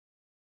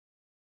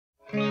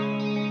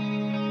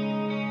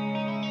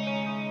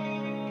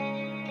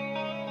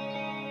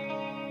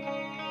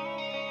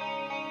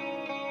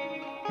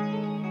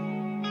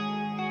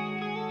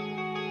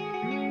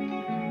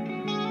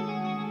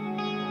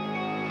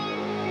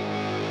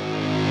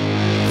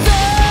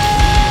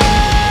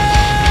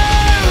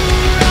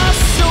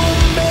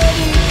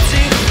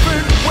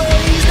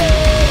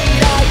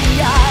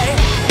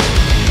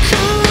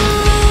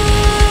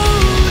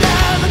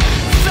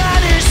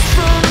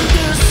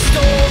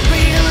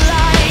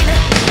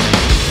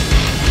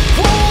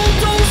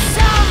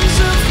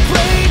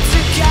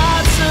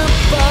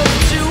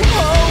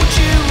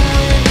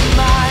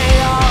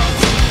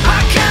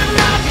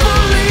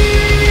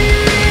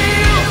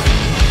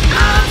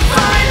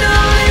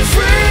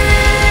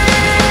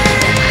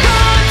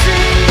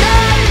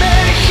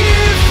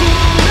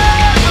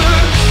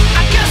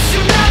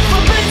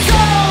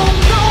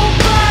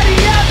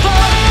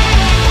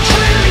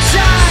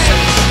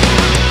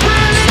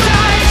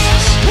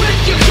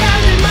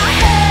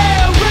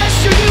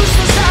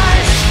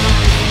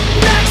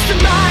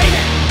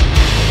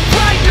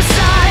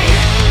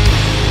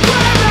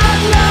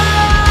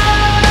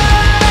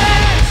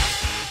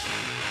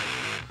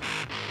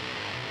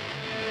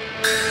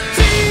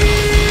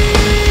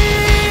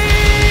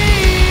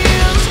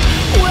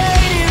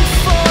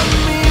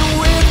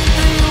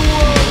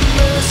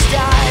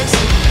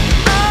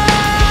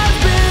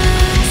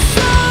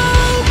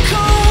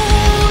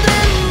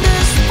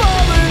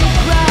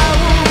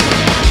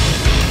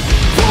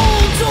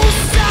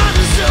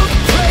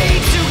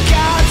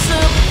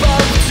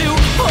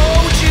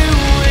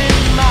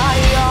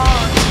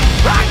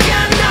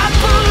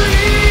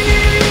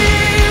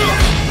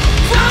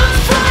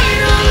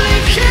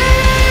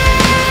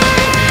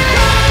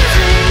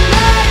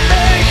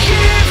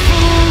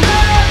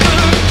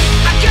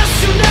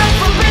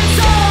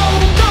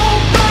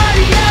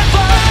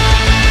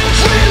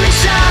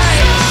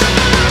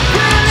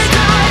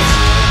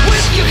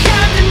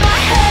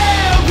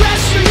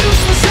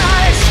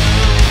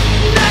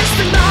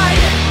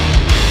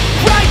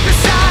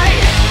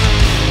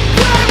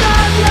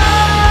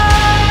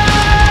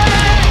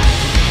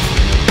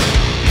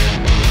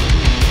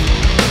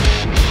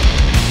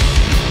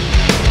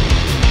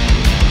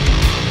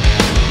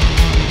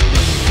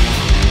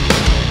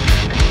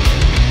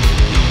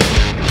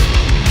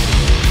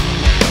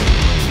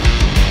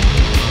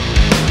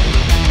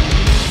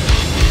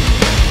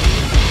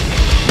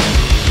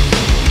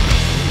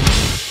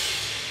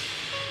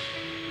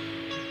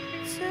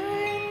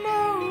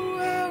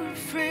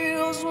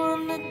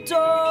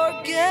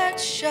door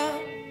gets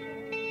shut.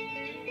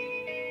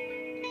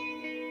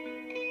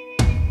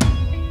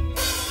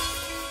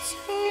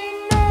 Do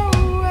you know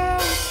how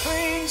it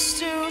brings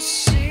to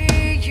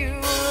see you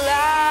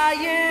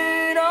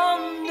lying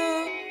on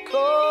the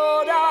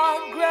cold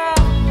hard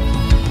ground,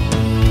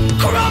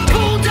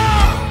 crumpled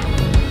up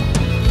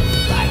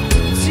like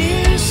the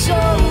tears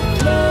so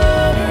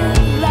blood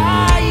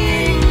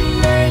lying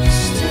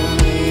next to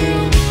you?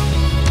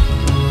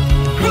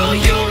 Will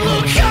you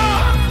look up?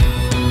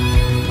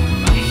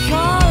 My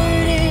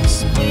heart is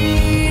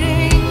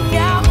bleeding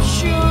out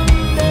your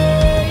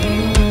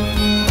name.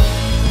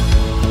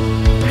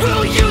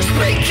 Will you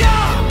speak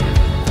up?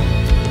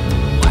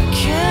 Why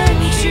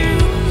can't you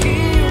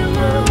hear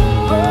a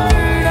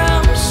word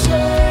I'm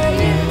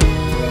saying?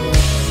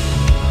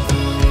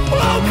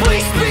 Oh,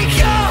 please speak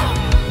up.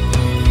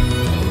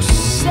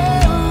 Say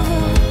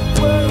the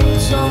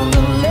words on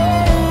the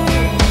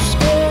letters.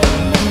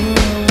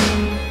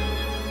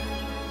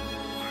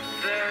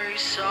 Very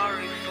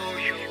sorry for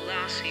your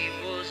loss. He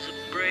was a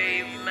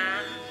brave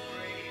man.